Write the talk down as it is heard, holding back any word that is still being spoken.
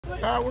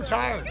We're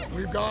tired.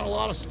 We got a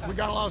lot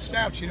of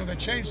snaps. You know, they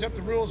changed up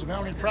the rules of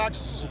how many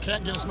practices. You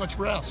can't get as much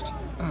rest.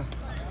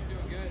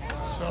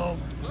 So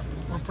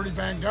we're pretty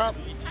banged up.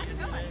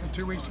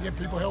 2 weeks to get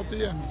people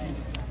healthy and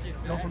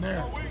go from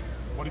there.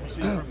 What have you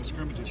seen from the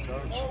scrimmages,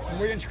 Coach? Well,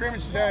 we didn't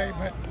scrimmage today,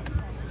 but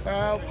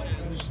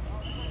there's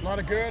a lot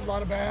of good, a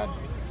lot of bad.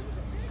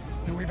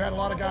 And we've had a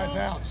lot of guys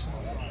out, so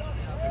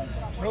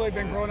really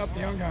been growing up the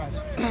young guys.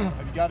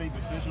 Have you got any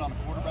decision on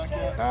the quarterback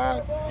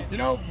yet? You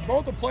know,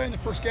 both will play in the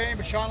first game,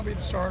 but Sean will be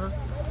the starter.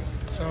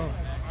 So,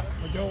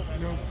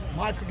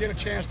 Mike will get a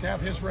chance to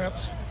have his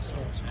reps. So,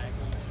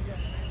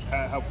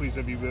 how pleased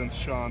have you been with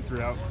Sean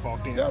throughout the fall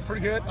camp? yeah,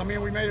 pretty good. I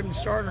mean, we made him the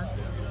starter.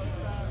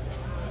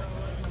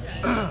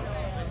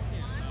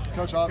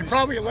 Coach, and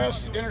probably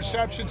less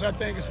interceptions, I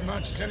think, as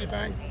much as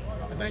anything.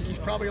 I think he's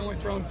probably only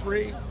thrown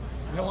 3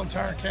 the whole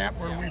entire camp,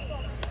 but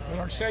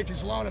our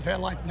safeties alone have had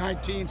like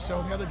 19,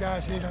 so the other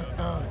guys need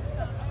to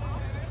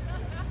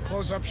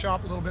close up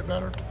shop a little bit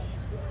better.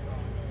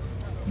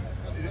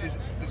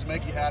 Does it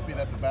make you happy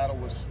that the battle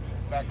was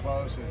that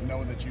close and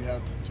knowing that you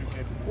have 2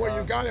 capable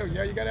Well, guys?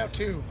 you got to have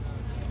 2.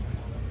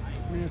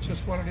 I mean, it's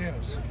just what it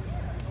is.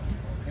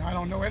 You know, I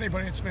don't know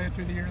anybody that's made it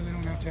through the year they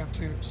don't have to have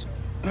 2. So.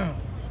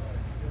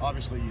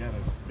 Obviously, you had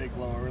a big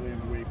blow early in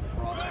the week with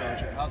Ross,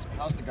 Coach.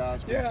 How's the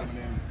guys been coming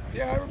in?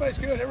 Yeah, everybody's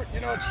good. You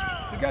know,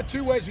 you've got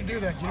 2 ways to do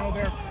that. You know,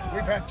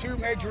 we've had 2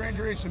 major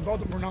injuries, and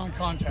both of them were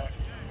non-contact.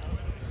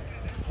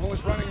 One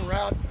was running a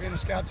route, being a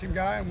scout team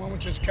guy, and one was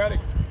just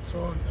cutting.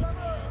 So,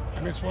 I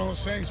mean, it's one of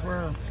those things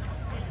where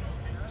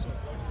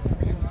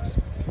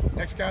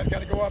next guy's got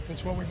to go up.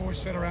 That's what we've always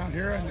said around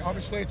here. And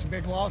obviously, it's a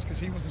big loss because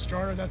he was the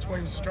starter. That's why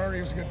he was the starter.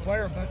 He was a good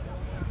player. But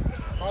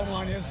bottom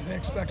line is they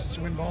expect us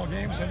to win ball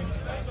games. And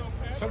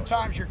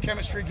sometimes your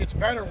chemistry gets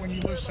better when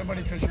you lose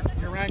somebody because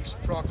your ranks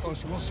draw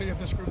closer. We'll see if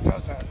this group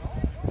does that.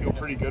 Feel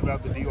pretty good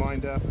about the D-line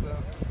depth,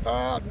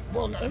 though?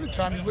 Well, every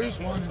time you lose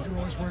one, you're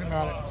always worried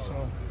about it.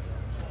 So.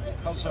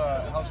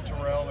 How's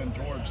Terrell and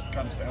George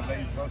kind of have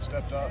they both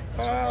stepped up?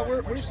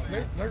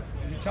 You're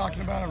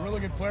talking about a really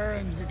good player,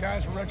 and you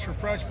guys are redshirt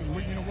freshmen.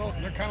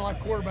 They're kind of like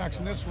quarterbacks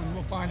in this one.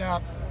 We'll find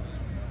out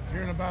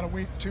here in about a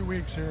week, 2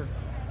 weeks here.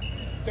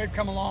 They've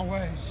come a long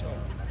way. So.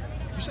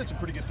 You said some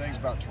pretty good things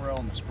about Terrell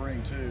in the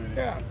spring too.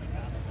 Yeah.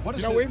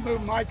 We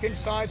moved Mike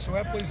inside, so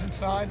Epley's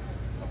inside.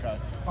 Okay.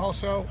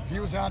 Also, he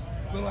was a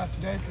little out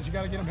today because you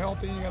got to get him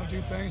healthy and you got to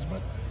do things.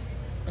 But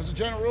as a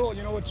general rule,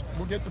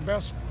 we'll get the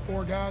best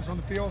 4 guys on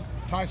the field.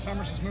 Ty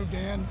Summers has moved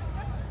in.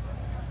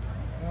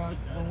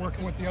 We're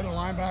working with the other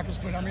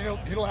linebackers, but I mean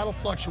it'll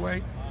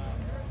fluctuate.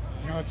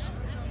 You know,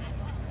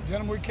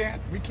 gentlemen,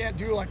 we can't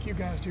do like you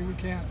guys do. We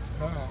can't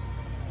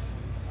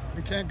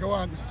go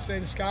out and say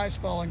the sky's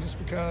falling just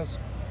because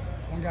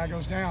one guy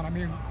goes down. I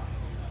mean,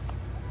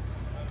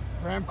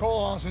 Graham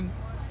Kohlhausen,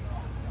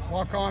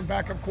 walk-on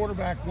backup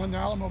quarterback, won the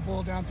Alamo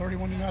Bowl down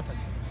 31-0.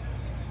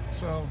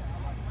 So.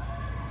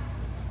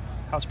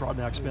 How's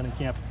Broadnax been in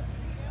camp?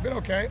 Been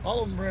okay.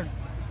 All of them were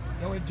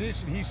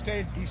decent. He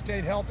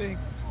stayed healthy.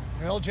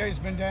 LJ's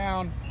been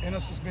down.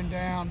 Ennis has been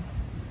down.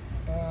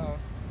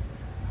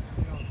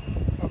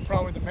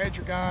 Probably the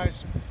major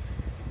guys.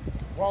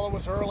 Waller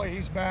was early.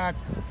 He's back.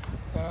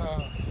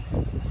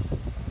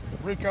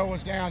 Rico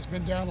was down. He's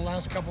been down the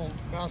last couple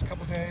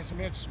days. I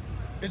mean,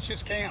 it's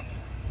just camp.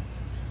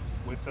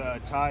 With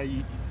Ty,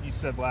 you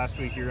said last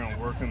week you're going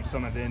to work him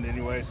some at the end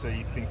anyway, so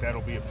you think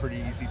that'll be a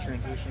pretty easy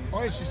transition?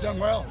 Oh, yes, he's done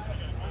well.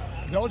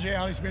 With LJ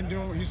out, he's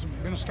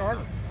been a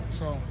starter.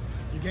 So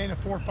you gain a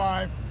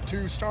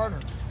 4.52 starter,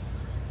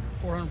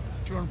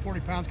 240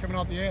 pounds coming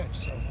off the edge.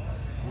 So.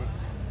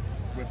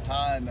 With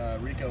Ty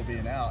and Rico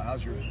being out,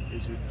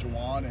 is it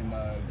Juwan and?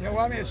 Yeah,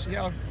 well, I mean,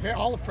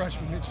 all the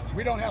freshmen.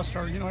 We don't have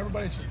starters.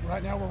 Everybody's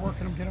right now. We're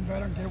working them, get them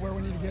better, and get where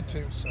we need to get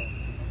to. So.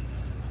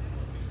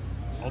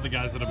 All the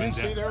guys that have been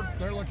down.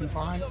 They're looking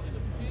fine.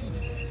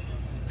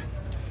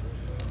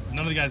 None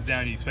of the guys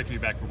down. You expect to be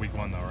back for week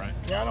 1, though, right?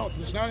 Yeah,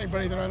 there's not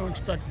anybody that I don't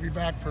expect to be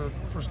back for the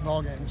first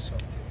ball game. So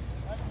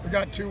we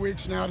got 2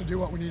 weeks now to do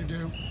what we need to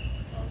do.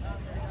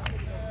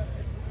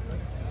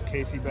 Is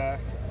Casey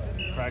back?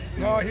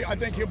 Practicing? No, I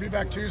think he'll be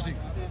back Tuesday.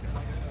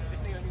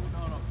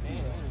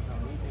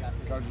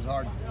 Coach, it's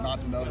hard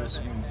not to notice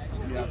when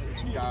you have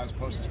some guys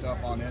posting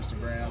stuff on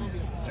Instagram.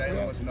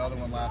 Jalen was another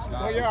one last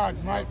night. Well, yeah,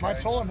 I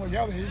told him. Well,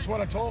 yeah, here's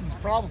what I told him. It's a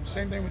problem.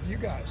 Same thing with you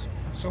guys.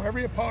 So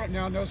every opponent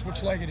now knows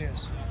which leg it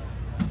is.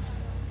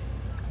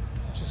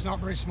 It's just not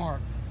very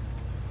smart.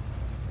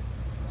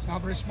 It's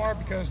not very smart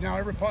because now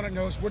every opponent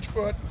knows which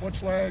foot,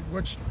 which leg,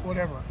 which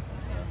whatever.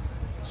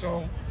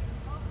 So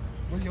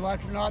whether you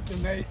like it or not,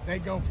 then they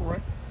go for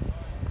it.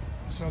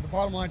 So the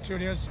bottom line to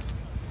it is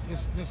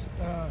this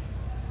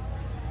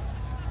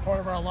part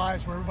of our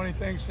lives where everybody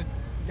thinks that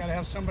you got to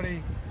have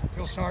somebody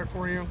feel sorry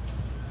for you.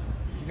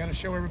 You got to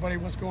show everybody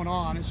what's going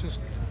on. It's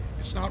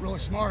not really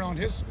smart on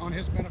his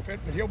benefit,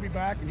 but he'll be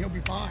back and he'll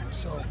be fine.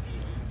 So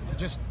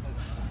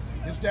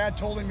his dad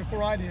told him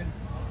before I did.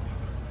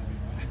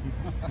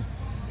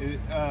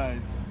 I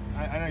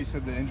know you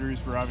said the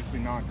injuries were obviously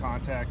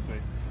non-contact, but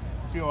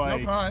I feel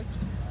like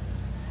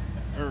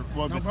or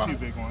well, No the butt. two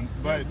big ones.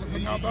 But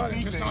no you butting,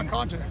 think just that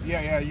non-contact.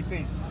 Yeah, you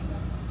think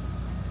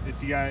if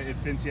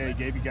NCAA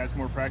gave you guys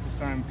more practice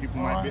time,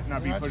 people might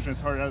not be pushing as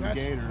hard out of the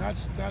gate, or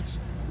that's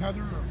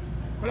another.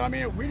 But I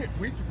mean, we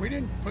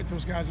didn't put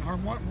those guys in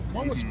harm.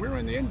 One was we were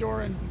in the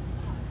indoor in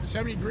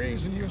 70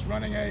 degrees, and he was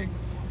running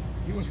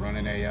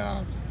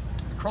a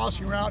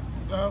crossing route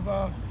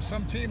of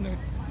some team that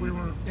we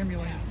were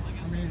emulating.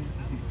 I mean,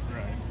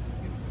 right.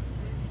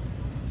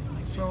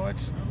 so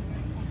it's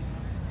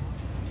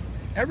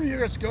every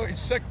year it's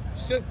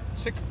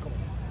cyclical.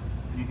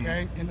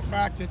 Okay, in the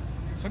fact that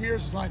some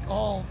years it's like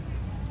all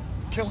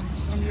Achilles,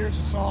 some years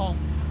it's all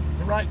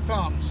the right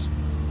thumbs,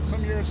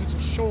 some years it's the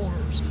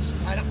shoulders.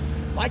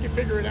 If I could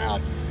figure it out,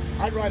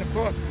 I'd write a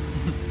book.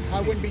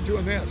 I wouldn't be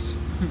doing this.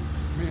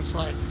 I mean, it's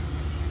like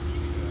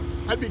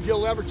I'd be Gil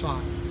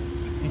Leverton.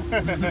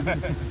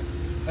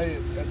 Hey,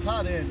 at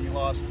tight end, you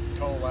lost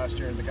Cole last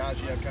year, and the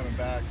guys you have coming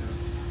back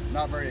are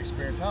not very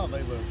experienced. How have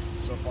they looked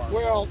so far?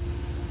 Well,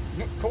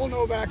 Cole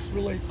Novak's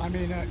really,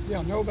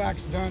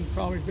 Novak's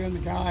probably been the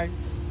guy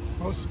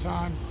most of the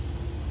time.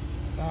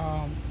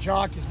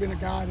 Jock has been a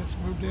guy that's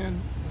moved in,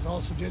 has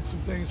also did some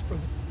things for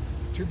the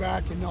two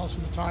back and also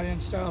the tight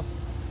end stuff.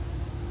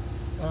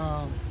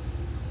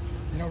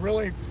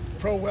 Really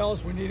pro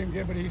Wells, we need him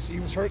good, but he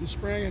was hurt in the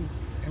spring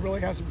and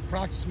really hasn't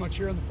practiced much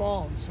here in the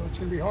fall, and so it's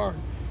going to be hard.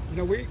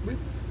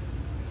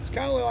 It's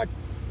kind of like,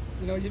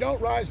 you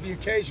don't rise to the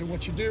occasion.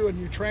 What you do in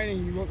your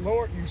training,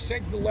 you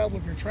sink to the level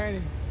of your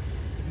training.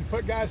 If you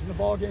put guys in the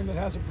ball game that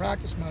hasn't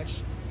practiced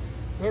much,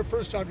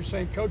 first off, you're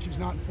saying coaching's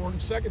not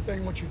important. Second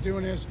thing, what you're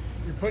doing is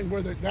you're putting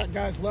where that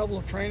guy's level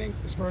of training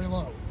is very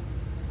low.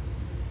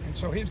 And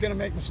so he's going to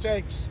make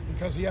mistakes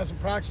because he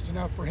hasn't practiced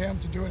enough for him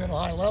to do it at a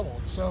high level.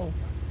 And so,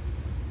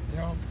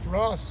 for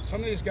us,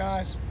 some of these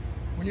guys,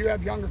 when you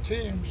have younger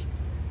teams,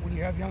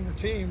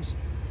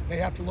 they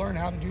have to learn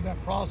how to do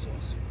that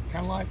process.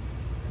 Kind of like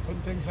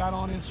putting things out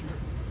on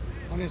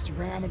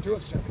Instagram and doing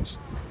stuff. It's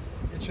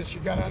just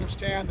you got to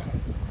understand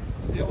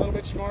that. Be a little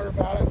bit smarter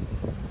about it.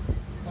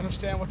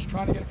 Understand what you're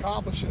trying to get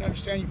accomplished, and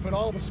understand you put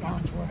all of us in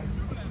harm's way.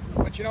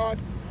 But you know what?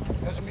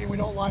 Doesn't mean we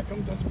don't like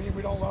them. Doesn't mean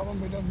we don't love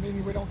them. It doesn't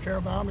mean we don't care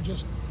about them. It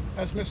just,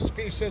 as Mrs.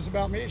 P says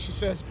about me, she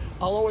says,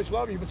 "I'll always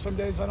love you, but some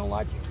days I don't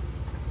like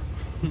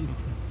you."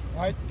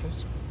 Right?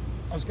 Because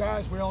as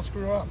guys, we all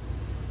screw up,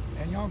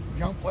 and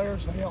young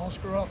players, they all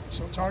screw up.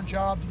 So it's our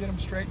job to get them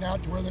straightened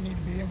out to where they need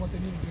to be and what they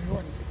need to do.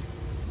 And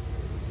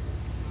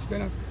it's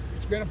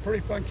been a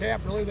pretty fun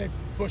camp. Really, they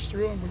pushed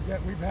through, and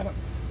we've had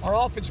our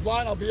offensive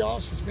line, I'll be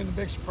honest, has been the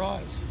big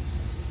surprise.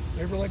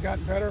 They've really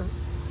gotten better.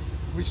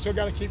 We still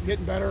got to keep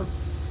getting better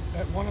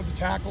at one of the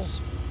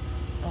tackles.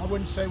 I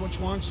wouldn't say which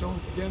one, so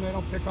again, they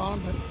don't pick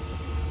on them.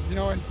 But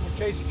and with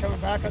Casey coming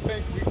back, I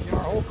think our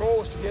whole goal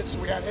was to get. So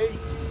we had 8.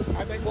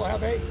 I think we'll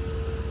have 8.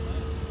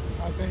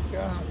 I think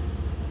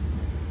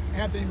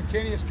Anthony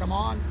McKinney has come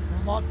on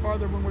a lot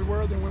farther than we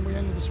were than when we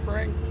ended the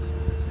spring.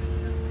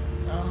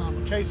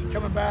 Casey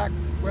coming back,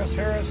 Wes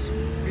Harris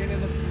being in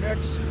the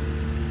mix.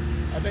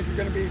 I think you're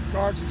going to be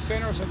guards and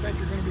centers. I think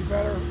you're going to be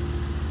better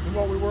than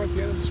what we were at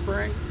the end of the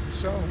spring.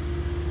 So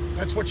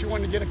that's what you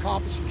want to get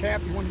accomplished in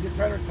camp. You want to get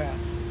better at that.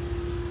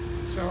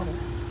 So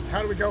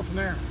how do we go from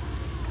there?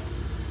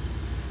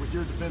 With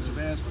your defensive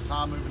ends, with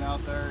Tom moving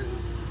out there,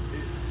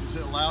 does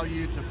it allow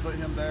you to put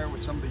him there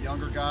with some of the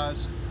younger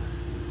guys,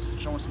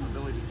 showing some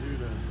ability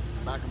to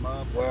back them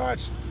up? Well,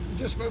 you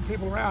just move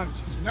people around.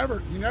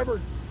 You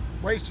never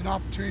waste an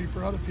opportunity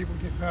for other people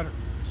to get better.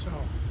 So.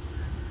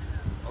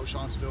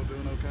 O'Shawn's still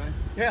doing okay?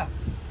 Yeah.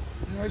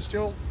 There's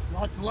still a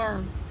lot to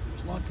learn.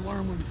 There's a lot to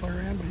learn when you play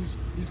in, but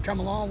he's come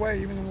a long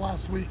way even in the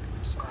last week.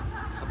 So.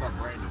 How about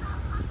Brandon?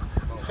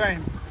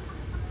 Same.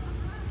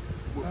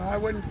 I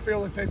wouldn't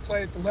feel that they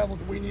played at the level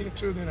that we needed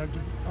to, that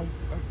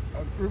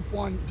a Group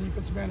 1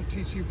 defensive end at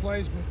TCU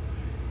plays, but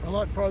a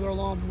lot farther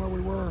along than where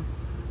we were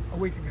a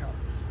week ago.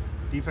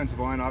 Defensive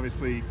line,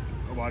 obviously,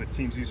 a lot of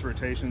teams use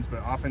rotations,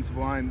 but offensive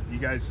line, you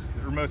guys,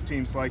 or most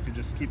teams, like to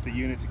just keep the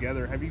unit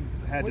together. Have you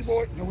had we've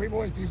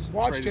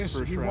watched this,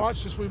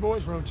 we've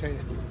always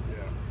rotated.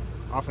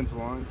 Yeah. Offensive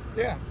line?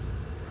 Yeah.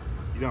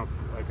 You don't,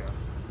 okay.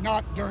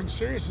 Not during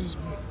series,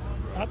 but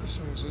after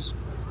series.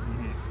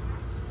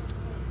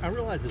 I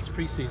realize it's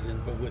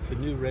preseason, but with the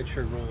new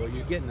redshirt rule, are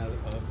you getting a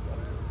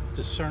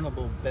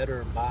discernible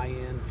better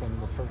buy-in from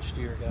the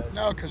first-year guys?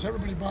 No, because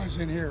everybody buys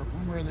in here,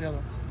 one way or the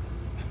other.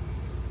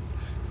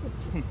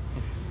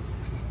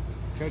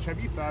 Coach, have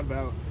you thought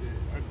about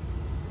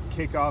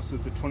kickoffs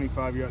with the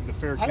 25-yard, the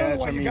fair catch? I don't know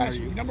why you guys.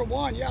 Number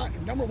one,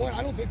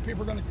 I don't think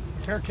people are going to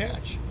fair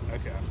catch.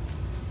 Okay.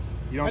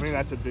 You don't think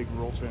that's a big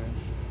rule change?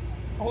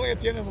 Only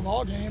at the end of the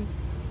ball game,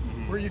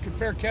 where you can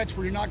fair catch,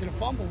 where you're not going to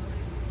fumble.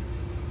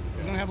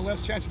 You don't have a less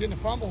chance of getting a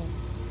fumble,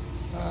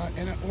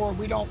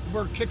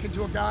 we're kicking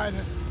to a guy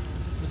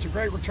that's a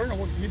great returner.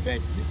 You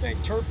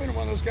think Turpin,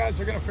 one of those guys,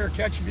 they're going to fair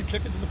catch and be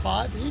kicking to the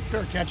 5? He ain't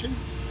fair catching.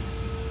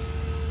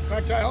 In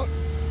fact,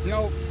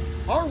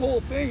 our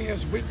whole thing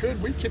is we'd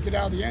kick it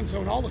out of the end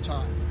zone all the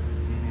time,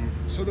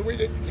 so that we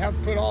didn't have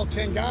to put all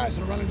 10 guys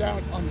and running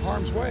down on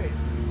harm's way.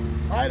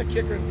 I had a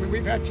kicker. When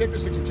we've had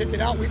kickers that can kick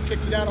it out, we've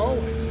kicked it out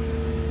always.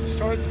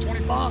 Start at the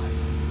 25.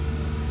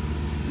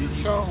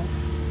 So.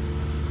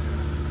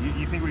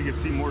 You think we could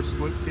see more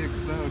split kicks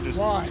though? Just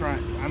Why?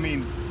 I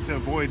mean, to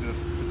avoid the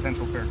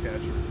potential fair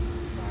catch.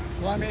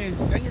 Well, I mean,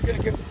 then you're going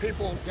to give the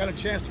people got a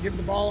chance to give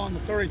the ball on the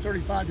 30,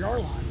 35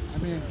 yard line. I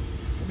mean,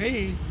 for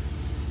me,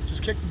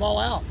 just kick the ball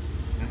out.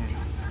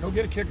 Go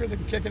get a kicker that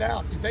can kick it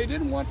out. If they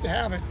didn't want to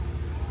have it,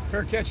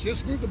 fair catch,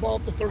 just move the ball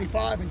up to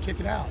 35 and kick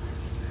it out.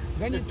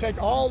 Then you take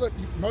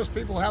most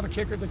people have a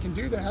kicker that can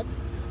do that,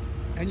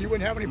 and you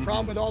wouldn't have any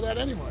problem with all that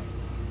anyway.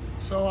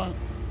 So,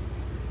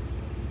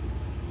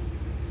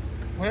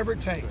 whatever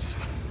it takes.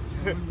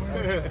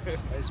 Whatever it takes.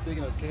 Hey,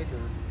 speaking of kicker,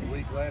 a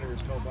week later,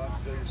 is Cole Bunt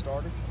still your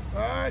starter?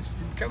 It's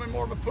becoming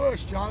more of a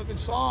push. Jonathan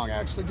Song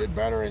actually did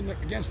better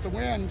against the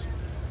wind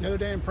the other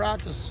day in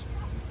practice.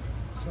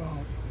 So,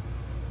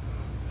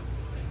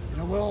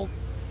 Will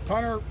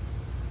punter,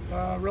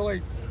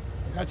 really,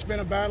 that's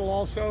been a battle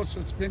also, so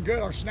it's been good.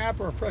 Our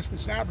freshman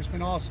snapper's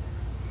been awesome.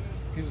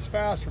 He's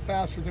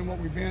faster than what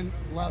we've been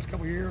the last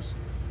couple of years,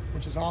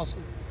 which is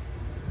awesome.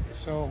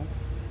 So,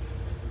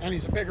 and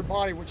he's a bigger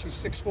body, which is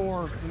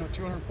 6'4",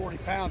 240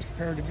 pounds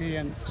compared to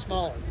being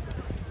smaller.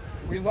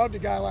 We loved the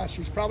guy last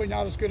year. He's probably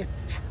not as good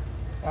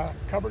a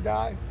cover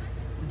guy.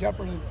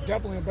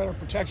 Definitely a better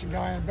protection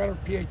guy and a better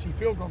PAT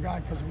field goal guy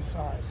because of his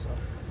size. So.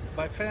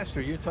 By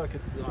faster, you're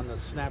talking on the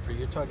snapper.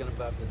 You're talking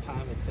about the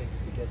time it takes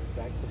to get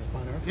back to the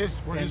punter.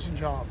 His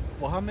job.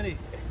 Well, how many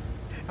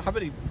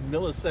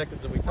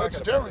milliseconds are we talking about? It's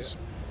a difference.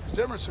 It's a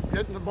difference of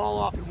getting the ball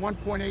off in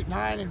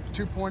 1.89 and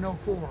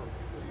 2.04.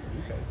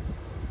 Okay.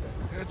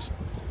 It's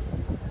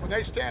when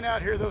they stand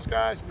out here, those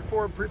guys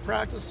before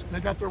pre-practice,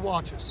 they got their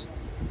watches.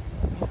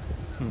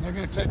 They're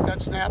going to take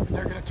that snap and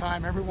they're going to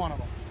time every one of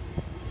them.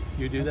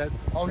 You do that?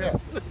 Oh yeah.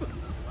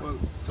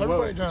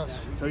 Everybody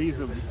does. So he's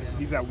at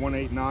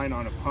 189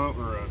 on a punt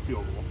or a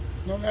field goal.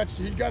 No,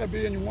 you got to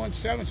be in your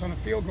 1.7s on a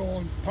field goal,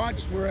 and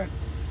punts we're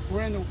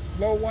in the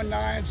low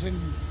 1.9s and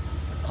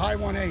high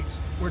 1.8s,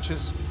 which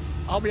is,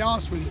 I'll be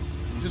honest with you,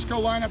 just go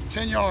line up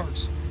 10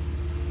 yards.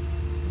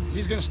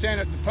 The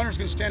punter's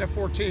going to stand at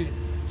 14.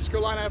 Just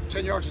go line up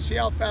 10 yards and see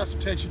how fast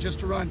it takes you just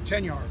to run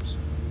 10 yards.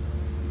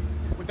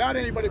 Without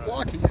anybody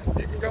blocking you,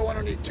 you can go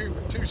underneath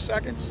two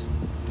seconds.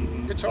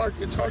 It's hard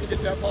to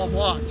get that ball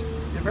blocked.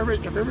 If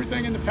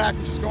everything in the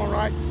package is going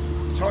right,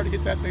 it's hard to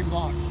get that thing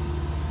blocked.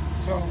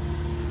 So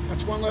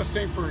that's one less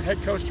thing for a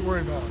head coach to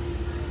worry about.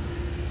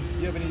 Do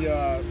you have any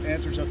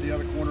answers at the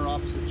other corner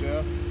opposite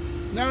Jeff?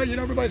 No,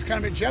 everybody's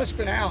kind of Jeff's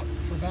been out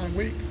for about a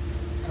week.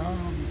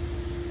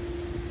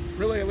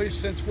 Really, at least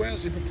since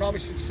Wednesday, but probably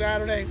since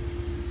Saturday,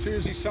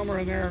 Tuesday, somewhere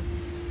in there.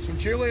 So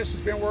Julius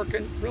has been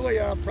working. Really,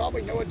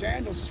 probably Noah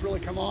Daniels has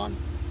really come on.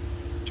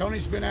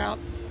 Tony's been out.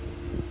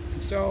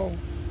 And so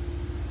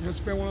it's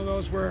been one of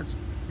those where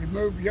we've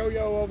moved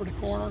Yo-Yo over to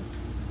corner,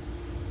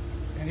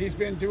 and he's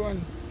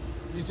doing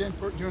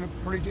a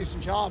pretty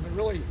decent job. But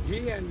really,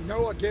 he and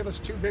Noah gave us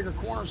two bigger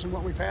corners than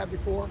what we've had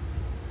before.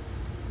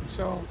 And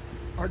so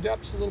our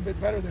depth's a little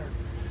bit better there.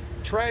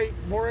 Trey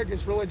Morig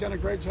has really done a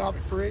great job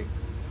at free.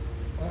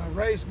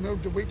 Ray's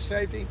moved to weak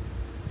safety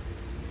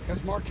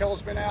because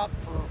Markel's been out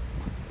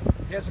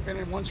he hasn't been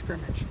in one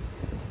scrimmage.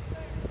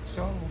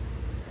 So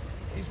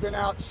he's been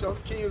out. So the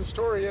key to the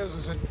story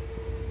is that,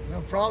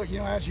 probably,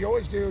 as you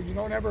always do, you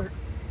don't ever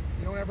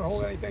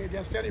hold anything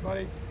against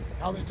anybody,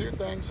 how they do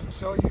things, and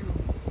so you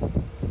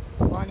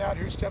find out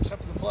who steps up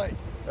to the plate.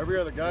 Every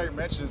other guy you're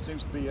mentioning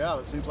seems to be out.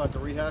 It seems like a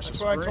rehash of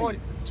spring.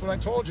 That's what I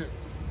told you.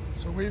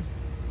 So a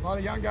lot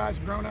of young guys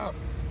have grown up.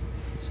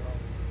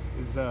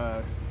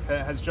 So.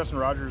 Has Justin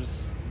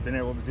Rogers been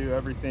able to do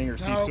everything, or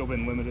has he still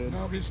been limited?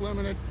 No, he's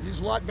limited. He's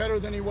a lot better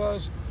than he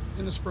was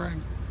in the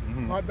spring. A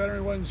lot better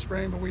than he was in the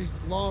spring, but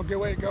good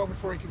way to go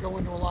before he could go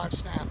into a live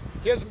snap.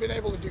 He hasn't been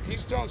able to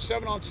he's thrown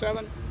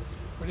 7-on-7,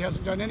 but he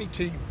hasn't done any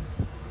team.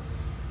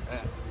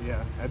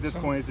 Yeah, at this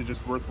point, is it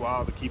just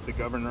worthwhile to keep the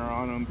governor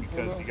on him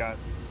because he got...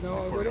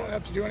 No, we don't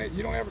have to do anything.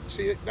 You don't ever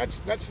see it. That's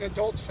an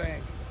adult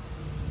saying.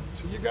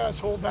 So you guys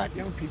hold back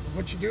young people.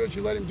 What you do is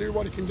you let him do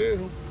what he can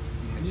do,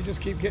 and you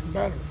just keep getting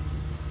better.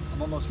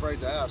 I'm almost afraid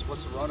to ask,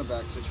 what's the running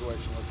back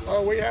situation look like?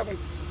 Oh, we haven't.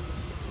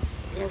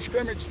 In our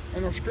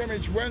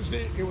scrimmage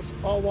Wednesday, it was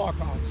all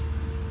walk-ons.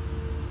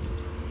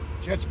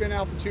 Jet's been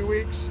out for 2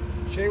 weeks.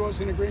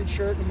 Shaywa's in a green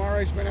shirt, and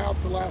Amari's been out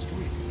for the last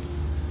week.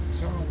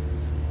 So,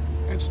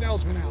 and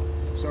Snell's been out.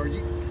 So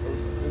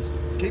is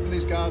keeping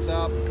these guys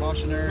out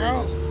precautionary?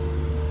 No.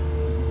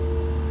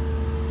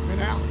 Been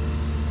out.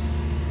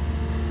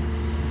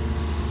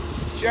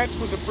 Jets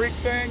was a freak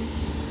thing.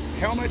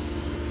 Helmet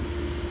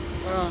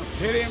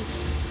hit him.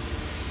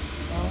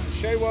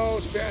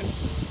 Shaywo's been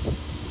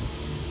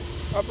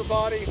upper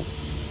body.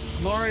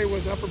 Amari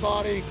was upper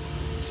body.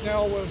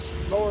 Snell was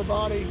lower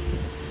body.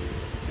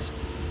 Just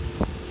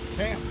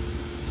camp.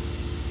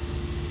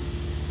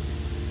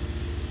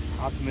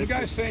 Optimistic. You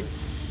guys think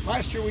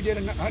last year we did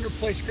a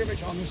 100-play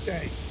scrimmage on this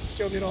day,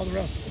 still did all the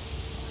rest of it.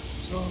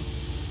 So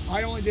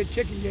I only did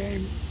kicking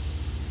game.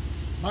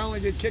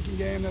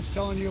 That's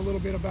telling you a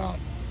little bit about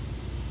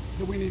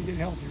that we need to get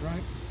healthy,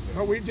 right?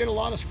 But we did a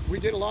lot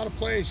of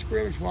plays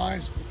scrimmage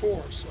wise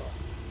before, so.